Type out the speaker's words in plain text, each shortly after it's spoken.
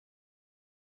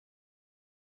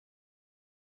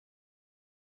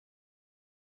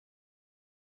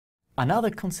Another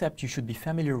concept you should be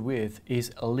familiar with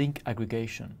is link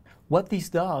aggregation. What this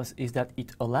does is that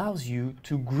it allows you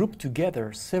to group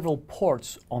together several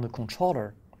ports on the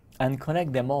controller and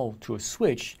connect them all to a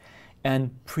switch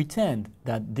and pretend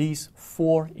that these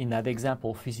 4, in that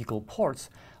example, physical ports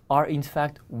are in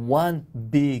fact one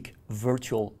big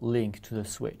virtual link to the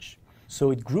switch.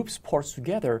 So it groups ports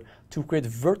together to create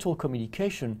virtual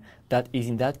communication that is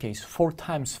in that case 4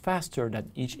 times faster than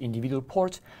each individual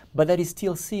port, but that is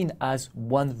still seen as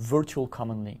one virtual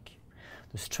common link.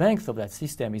 The strength of that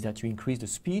system is that you increase the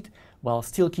speed while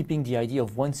still keeping the idea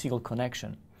of one single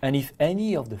connection. And if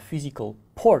any of the physical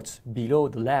ports below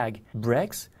the lag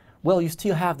breaks, well, you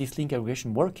still have this link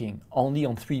aggregation working, only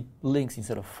on 3 links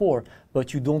instead of 4,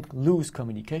 but you don't lose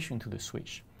communication to the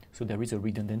switch. So there is a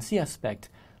redundancy aspect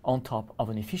on top of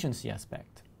an efficiency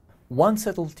aspect. One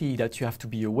subtlety that you have to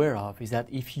be aware of is that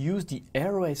if you use the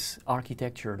AirOS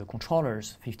architecture, the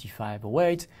controllers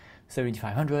 5508,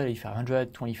 7500,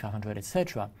 8500, 2500,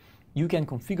 etc., you can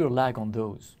configure lag on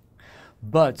those.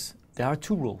 But there are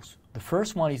 2 rules. The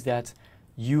first one is that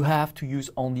you have to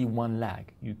use only one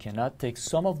lag. You cannot take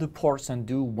some of the ports and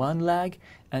do one lag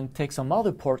and take some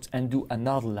other ports and do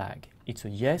another lag. It's a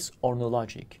yes or no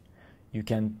logic. You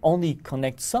can only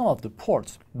connect some of the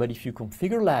ports, but if you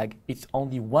configure lag, it's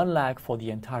only one lag for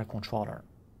the entire controller.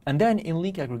 And then in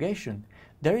link aggregation,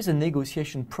 there is a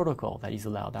negotiation protocol that is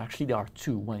allowed. Actually, there are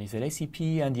 2. One is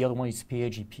LACP and the other one is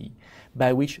PAGP,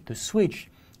 by which the switch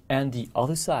and the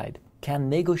other side can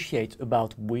negotiate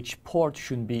about which port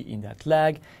should be in that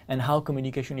lag and how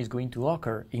communication is going to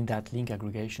occur in that link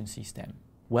aggregation system.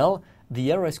 Well, the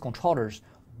AirOS controllers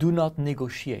do not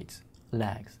negotiate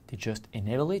lags. They just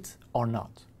enable it or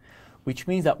not. Which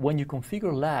means that when you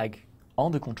configure lag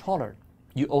on the controller,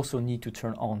 you also need to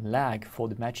turn on lag for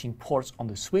the matching ports on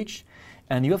the switch,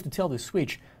 and you have to tell the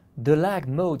switch the lag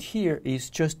mode here is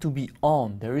just to be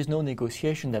on. There is no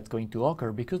negotiation that's going to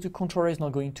occur because the controller is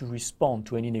not going to respond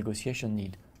to any negotiation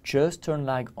need. Just turn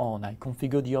lag on. I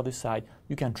configure the other side.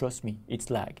 You can trust me, it's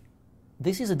lag.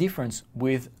 This is a difference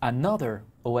with another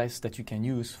OS that you can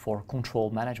use for control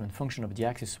management function of the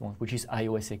access point, which is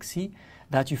iOS XE,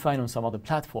 that you find on some other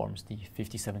platforms, the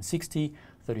 5760,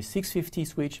 3650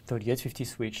 switch, 3850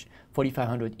 switch,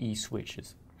 4500E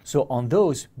switches. So on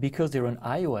those, because they're on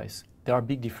iOS, there are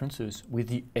big differences with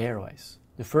the AirOS.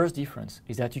 The first difference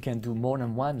is that you can do more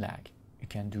than one lag. You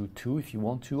can do 2 if you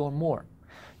want to or more.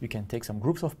 You can take some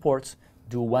groups of ports,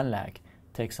 do one lag,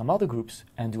 take some other groups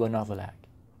and do another lag.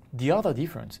 The other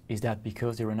difference is that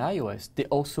because they're on iOS, they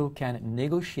also can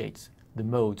negotiate the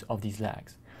modes of these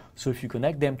lags. So if you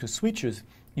connect them to switches,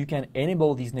 you can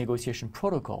enable these negotiation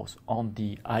protocols on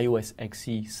the iOS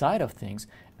XE side of things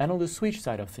and on the switch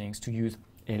side of things to use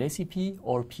LACP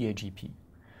or PAGP.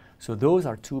 So those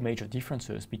are 2 major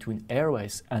differences between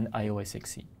AirOS and iOS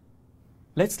XE.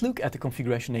 Let's look at a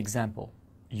configuration example.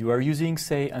 You are using,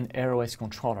 say, an AirOS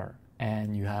controller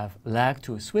and you have lag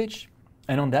to a switch,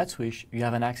 and on that switch you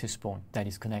have an access point that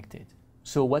is connected.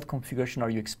 So what configuration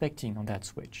are you expecting on that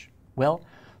switch? Well,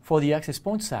 for the access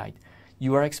point side,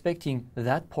 you are expecting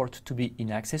that port to be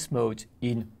in access mode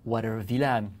in whatever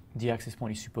VLAN the access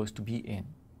point is supposed to be in.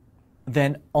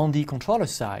 Then on the controller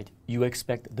side, you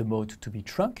expect the mode to be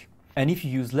trunk, and if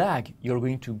you use lag, you're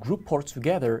going to group ports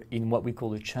together in what we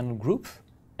call a channel group,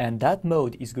 and that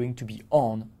mode is going to be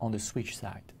on the switch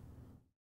side.